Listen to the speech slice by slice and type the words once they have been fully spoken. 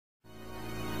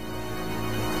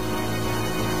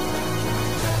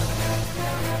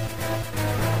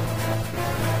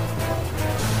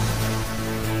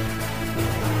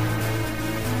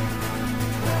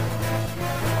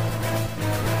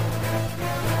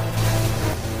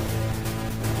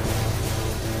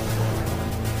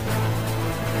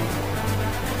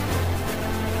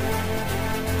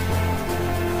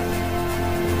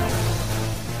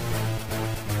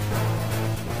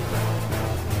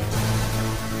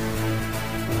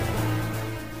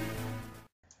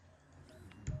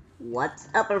What's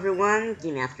up, everyone?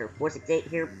 Game Master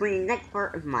 468 here, bringing the next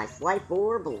part of my Sly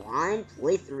 4 blind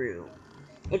playthrough.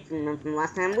 If you remember from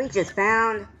last time, we just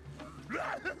found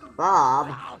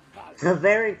Bob, the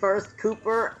very first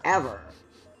Cooper ever.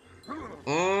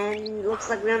 And looks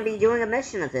like we're gonna be doing a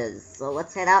mission of his. So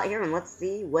let's head out here and let's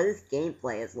see what his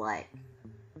gameplay is like.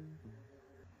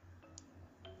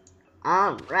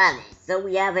 Alrighty, so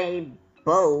we have a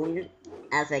bone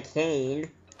as a cane.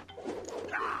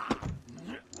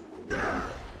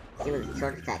 See what his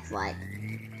charge attack's like.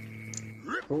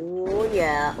 Oh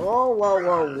yeah. Oh, whoa,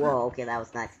 whoa, whoa. Okay, I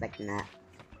was not expecting that.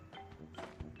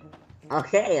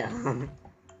 Okay,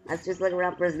 let's just look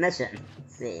around for his mission.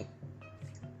 Let's see.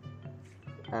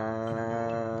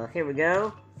 Here we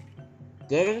go.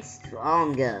 Getting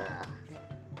stronger.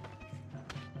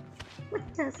 What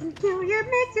doesn't kill you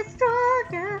makes you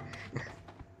stronger.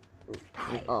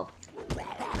 Oh,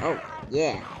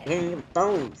 yeah. Hitting your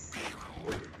bones.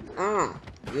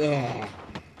 Yeah.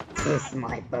 Kiss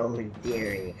my bone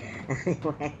theory.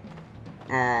 Anyway,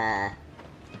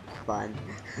 fun.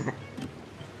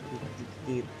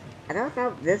 I don't know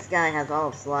if this guy has all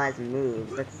of Sly's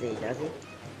moves. Let's see, does he?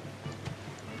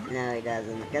 No, he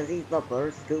doesn't, because he's the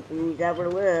first Cooper who's ever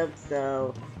lived,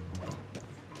 so...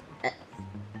 How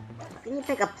can you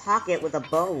pick a pocket with a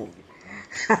bone?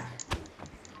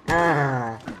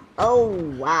 Oh,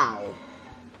 wow.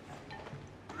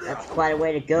 That's quite a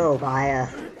way to go by,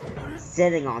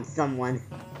 sitting on someone.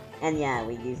 And yeah,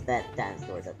 we used that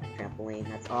dinosaur as a trampoline.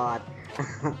 That's odd.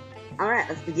 Alright,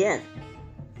 let's begin.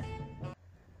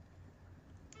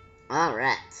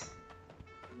 Alright.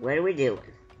 What are we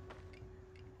doing?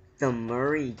 The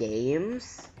Murray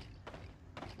Games?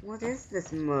 What is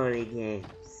this Murray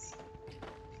Games?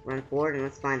 Run forward and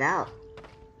let's find out.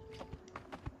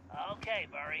 Okay,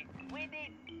 Murray. We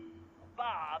need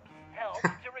Bob's help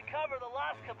to recover the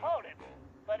lost components,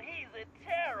 but he's in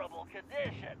terrible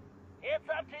condition. It's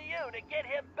up to you to get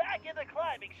him back into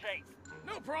climbing shape.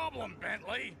 No problem,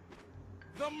 Bentley.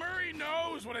 The Murray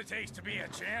knows what it takes to be a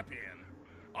champion.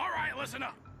 All right, listen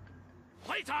up.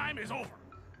 Playtime is over.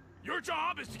 Your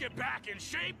job is to get back in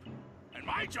shape, and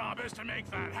my job is to make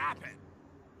that happen.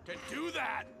 To do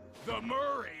that, the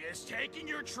Murray is taking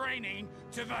your training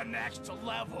to the next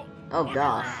level. Oh,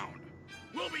 gosh. Underground.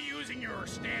 We'll be using your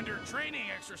standard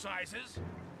training exercises: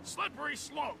 slippery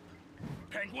slope,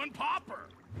 penguin popper,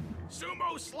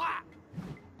 sumo slap,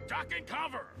 duck and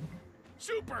cover,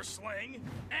 super sling,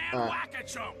 and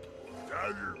whack-a-chump.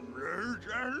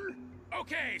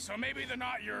 Okay, so maybe they're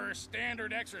not your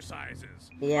standard exercises.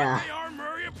 Yeah. But they are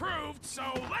Murray approved, so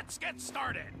let's get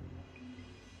started.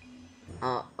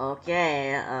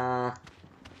 Okay, I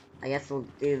guess we'll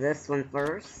do this one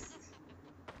first.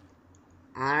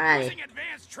 Alrighty. Using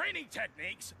advanced training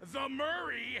techniques, the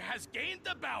Murray has gained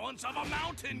the balance of a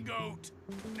mountain goat.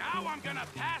 Now I'm gonna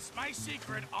pass my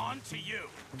secret on to you.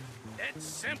 It's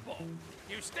simple.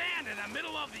 You stand in the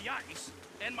middle of the ice,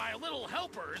 and my little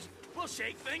helpers will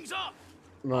shake things up.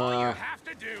 All you have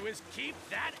to do is keep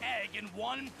that egg in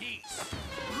one piece.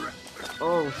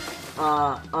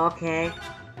 Okay.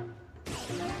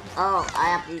 Oh, I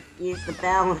have to use the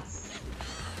balance.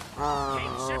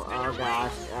 Oh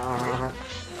gosh.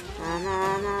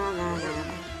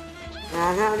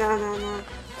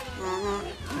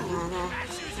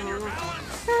 That's using your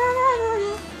balance.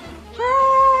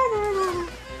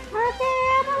 Okay,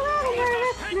 I'm a little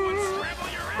nervous Penguins now.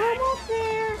 scramble your egg. Almost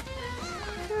there.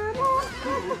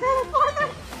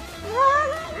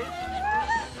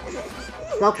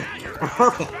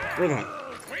 Okay, we did.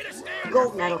 Way to stay on Gold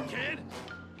your feet, medal. kid.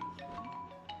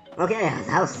 Okay,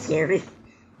 that was scary.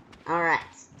 Alright.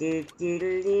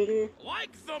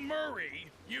 Like the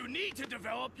Murray, you need to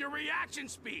develop your reaction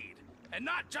speed, and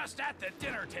not just at the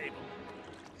dinner table.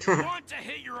 You want to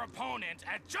hit your opponent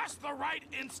at just the right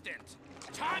instant.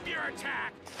 Time your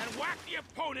attack and whack the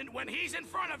opponent when he's in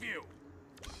front of you.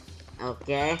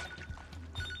 Okay.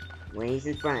 When he's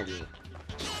in front of me.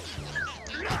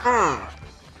 Oh,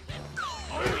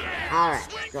 yeah. Alright,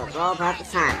 Swing so for it's all about the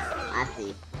the time. I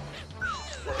see.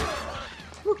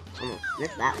 Whew, almost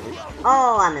missed that one.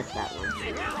 Oh, I missed that one.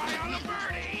 Keep your eye on the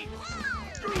birdie.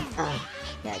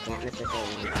 Yeah, I can't miss this one.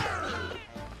 Keep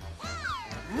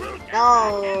No!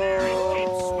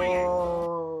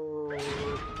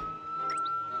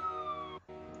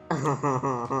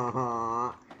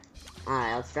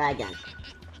 Alright, let's try again.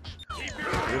 Keep your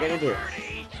What are you eye gonna on do? the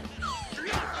birdie.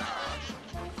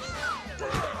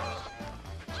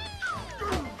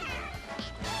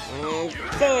 And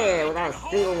there, without a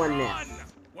single one miss.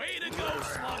 Way to go,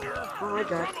 slugger. Oh, I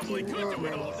got Probably two could do it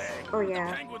more all miss. day. Oh, yeah.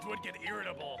 The penguins would get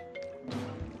irritable.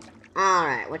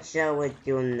 Alright, what shall we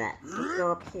do next? Let's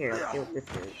go up here. Let's see what this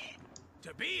is.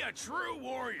 To be a true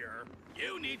warrior,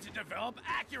 you need to develop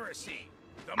accuracy.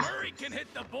 The Murray can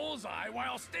hit the bullseye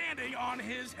while standing on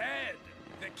his head.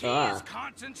 The key is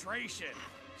concentration.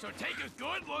 So take a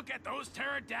good look at those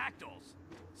pterodactyls.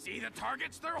 See the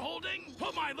targets they're holding?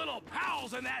 Put my little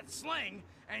pals in that sling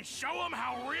and show them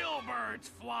how real birds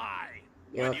fly.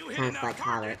 When you hit enough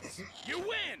targets, you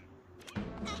win.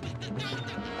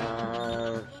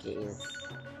 Oh, jeez.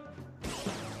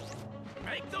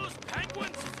 Make those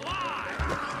penguins fly.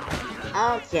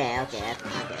 Okay. I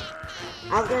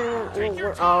was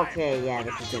gonna. Okay, yeah,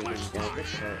 this is gonna be dope.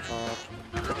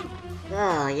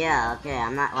 Oh, yeah, okay,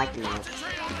 I'm not liking this.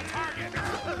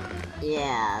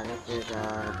 Yeah, this is,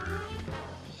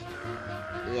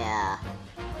 yeah.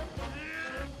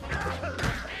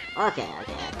 Okay, I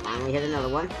finally hit another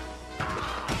one.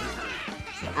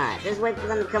 Alright, just wait for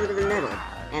them to come to the middle,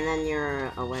 and then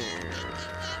you're a winner.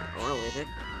 Or a loser.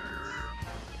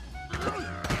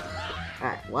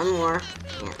 Alright, one more.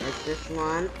 Can't miss this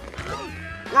one.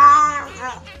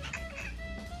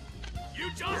 You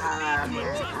just need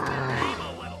to adjust the aim a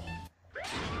little.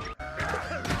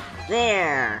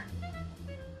 There!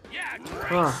 Yeah,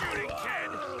 great shooting, kid,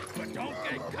 but don't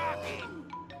get cocky.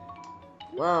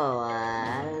 Whoa,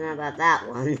 I don't know about that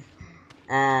one.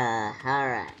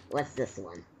 Alright, what's this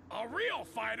one? A real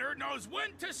fighter knows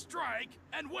when to strike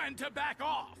and when to back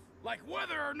off. Like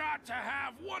whether or not to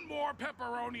have one more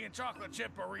pepperoni and chocolate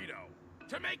chip burrito.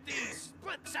 To make these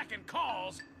split-second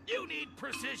calls, you need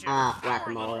precision. Our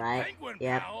little penguin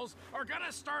pals are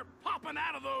gonna start popping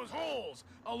out of those holes,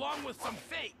 along with some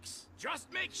fakes.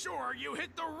 Just make sure you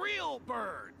hit the real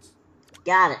birds.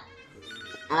 Got it.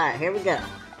 Alright, here we go.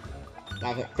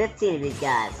 Gotta hit 15 of these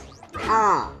guys.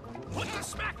 Put the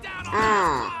smack down on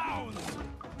these clowns.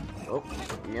 Oh,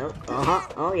 nope.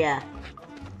 Oh yeah.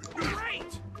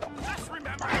 Great. Just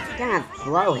remember It's kind of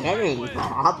slow hitting,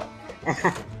 Bob.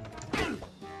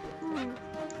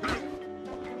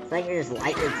 It's like you're just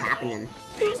lightly tapping them.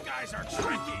 These guys are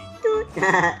tricky.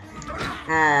 Gonna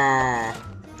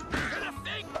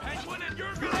fake penguin and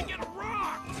you're gonna get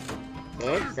rocked.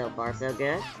 Good, so far so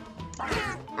good.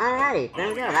 Alrighty, there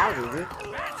we go, that was easy.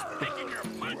 That's picking your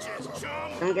punches,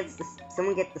 chum.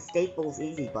 Someone get the Staples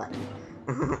easy button.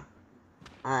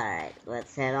 Alright,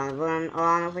 let's head on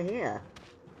over here.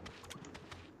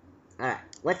 Alright,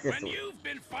 what's this one? When you've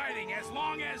been fighting as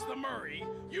long as the Murray,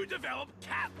 you develop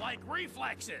cat-like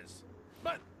reflexes.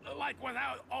 But, like,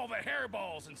 without all the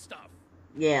hairballs and stuff.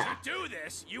 Yeah. To do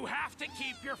this, you have to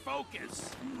keep your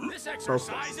focus. This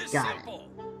exercise is simple.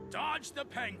 Dodge the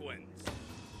penguins.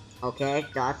 Okay,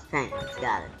 dodge the penguins.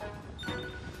 Got it.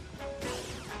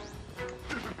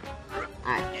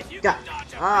 Alright, duck.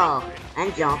 Oh,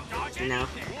 and jump. No.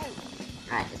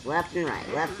 Alright, just left and right,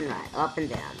 up and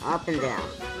down, up and down.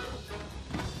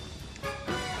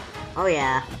 Oh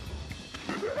yeah.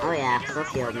 Oh yeah, so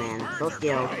skilled, man. So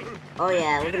skilled. Oh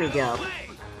yeah, look at me go.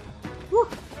 Woo.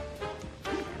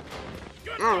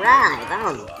 Alright, that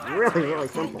was really, really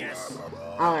simple.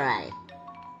 Alright.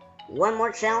 One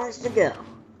more challenge to go.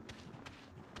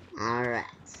 Alright.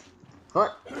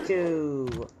 Hook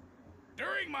 2.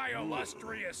 During my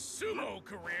illustrious sumo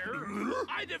career,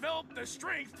 I developed the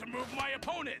strength to move my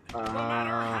opponent, no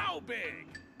matter how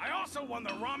big. I also won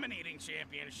the ramen eating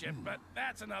championship, but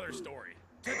that's another story.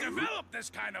 To develop this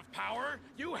kind of power,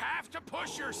 you have to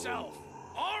push yourself.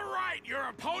 All right, your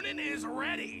opponent is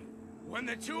ready. When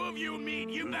the two of you meet,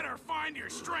 you better find your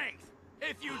strength.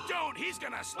 If you don't, he's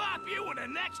gonna slap you in the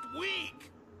next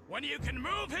week. When you can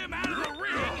move him out of the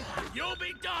ring, you'll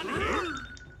be done here.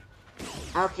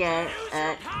 Okay,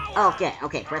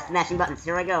 okay, press the matching buttons.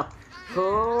 Here I go.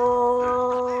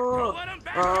 Oh,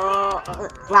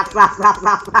 slap.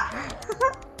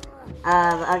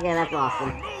 Okay, that's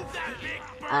awesome.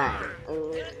 Alright.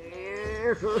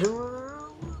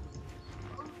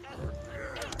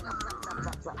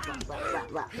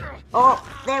 Oh,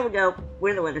 there we go.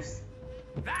 We're the winners.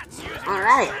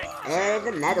 Alright, and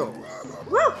the medals.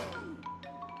 Woo!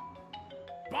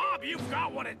 Bob, you've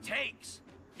got what it takes.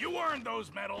 You earned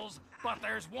those medals, but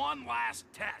there's one last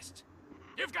test.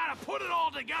 You've got to put it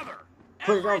all together.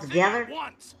 Put it all together? At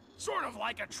once, sort of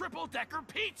like a triple-decker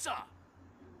pizza.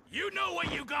 You know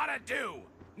what you gotta do.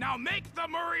 Now make the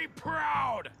Murray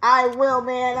proud. I will,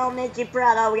 man. I'll make you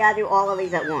proud. Oh, we gotta do all of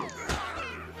these at once.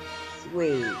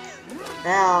 Sweet.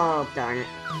 Oh, darn it.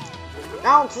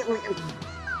 Oh,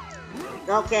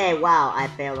 okay, wow, I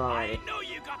failed already. I know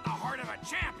you got the heart of a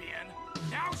champion.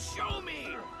 Now show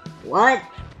me. What?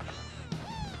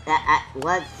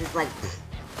 What? It's just like,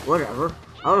 whatever.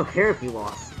 I don't care if you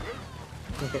lost.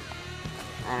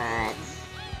 Alright.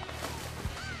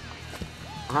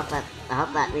 I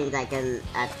hope that means I can.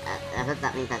 I hope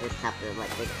that means I just have to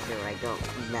like make sure I don't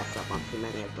mess up on too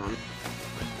many of them.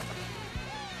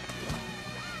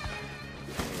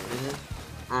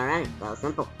 Alright, well,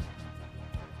 simple.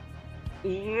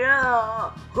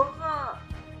 Yeah.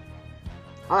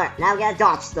 Alright, now we gotta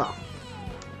dodge stuff.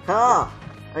 Cool.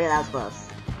 Okay, that was close.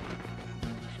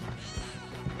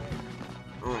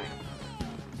 Alright.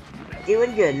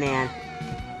 Doing good, man.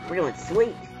 We're doing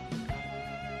sweet.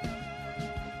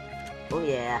 Oh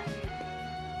yeah.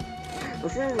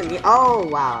 Oh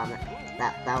wow.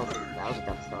 That was a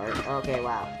dumb start. Okay,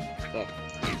 wow. Okay.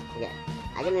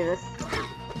 I can do this.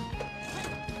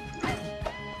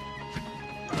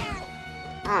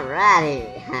 Alrighty.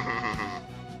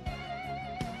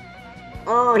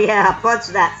 Oh yeah, punch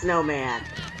that snowman.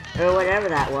 Or whatever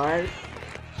that was.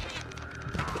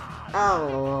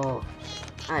 Oh,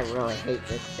 I really hate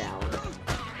this challenge.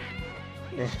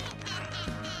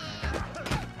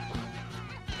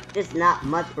 Just not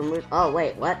much for move. Oh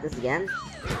wait, what? This again?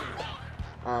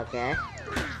 Okay.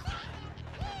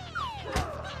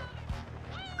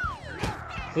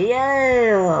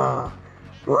 Yeah!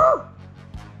 Woo!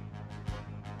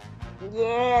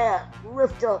 Yeah!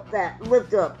 Lift up,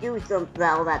 do some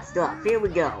all that stuff. Here we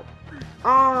go.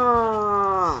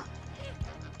 Oh!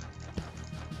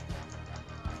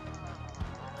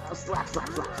 Slap, slap,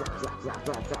 slap, slap, slap, slap,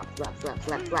 slap, slap, slap, slap,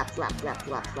 slap, slap, slap, slap,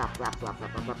 slap, slap, slap,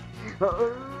 slap, slap.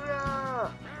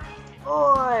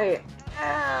 Oi!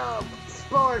 Help!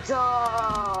 Sparta!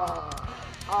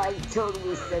 I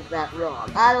totally said that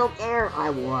wrong. I don't care. I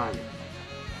won.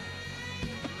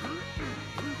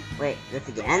 Wait, this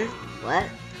again? What?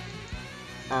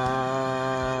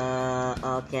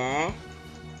 Okay.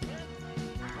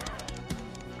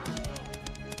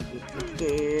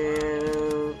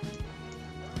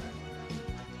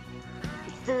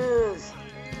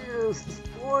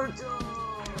 Sparta!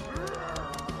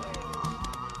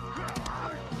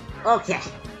 Okay.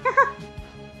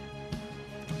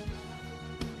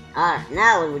 Alright,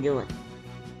 now what are we doing?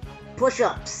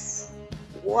 Push-ups.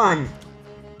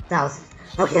 1,000.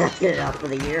 Okay, let's get it up for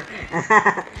the year.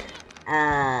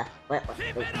 Wait.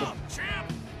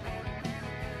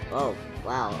 Oh,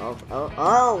 wow.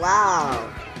 Oh, wow.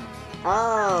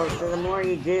 Oh, so the more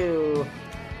you do,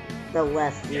 the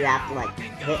less you have to, like,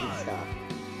 hit and stuff.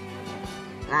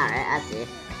 Alright, I see.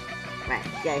 Right,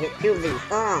 you gotta hit 2 of these.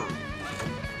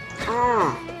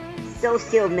 So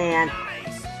skilled, man.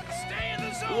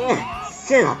 Yeah,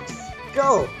 sit-ups.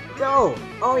 Go.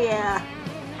 Oh yeah.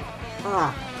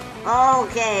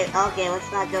 Okay,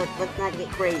 let's not get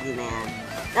crazy, man.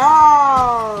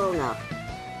 No.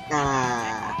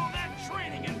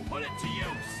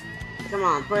 Come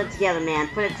on, put it together, man.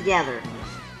 Put it together.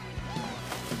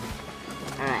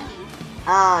 Alright.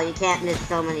 Oh, you can't miss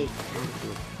so many.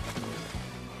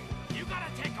 You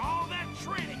gotta take all that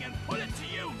training and put it to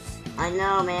use. I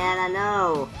know, man, I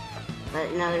know.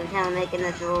 But, you know, they're kind of making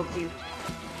this a little too...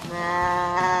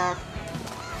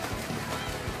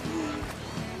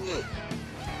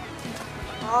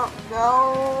 Oh,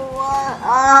 no!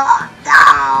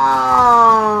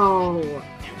 No!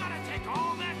 You gotta take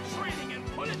all that training and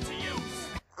put it to use.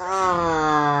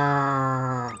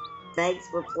 Thanks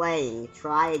for playing.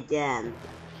 Try again.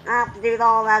 I have to do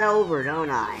all that over, don't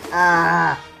I?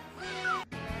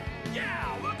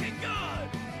 Yeah, looking good.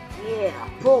 Yeah,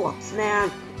 pull-ups,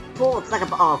 man. Pull-ups like a...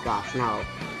 Oh, gosh, no.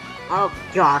 Oh,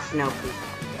 gosh, no.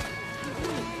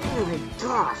 Oh, my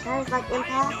gosh. That is, like,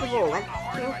 impossible. That's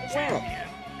too quick.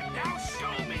 Now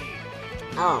show me.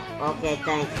 Oh, okay,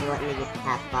 thanks for letting me just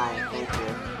pass by. Thank you.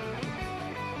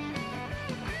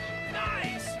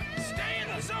 Nice. Stay in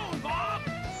the zone, Bob.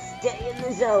 Stay in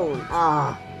the zone.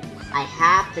 I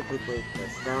have to complete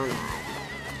this, don't I?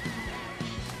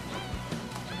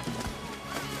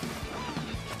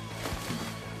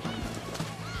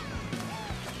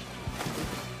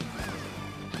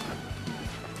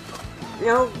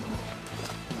 No.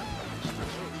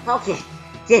 Okay,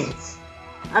 did it.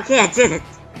 Okay, I did it.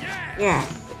 Yes.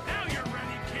 Now you're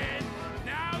ready, kid.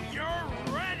 Now you're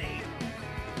ready.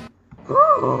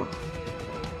 Whew.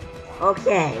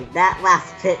 Okay, that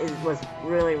last pit was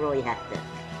really, really hectic.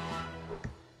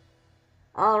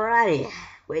 Alrighty,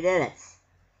 we did it.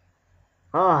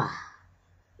 Oh,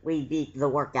 we beat the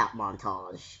workout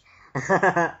montage.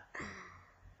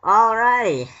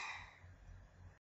 Alrighty.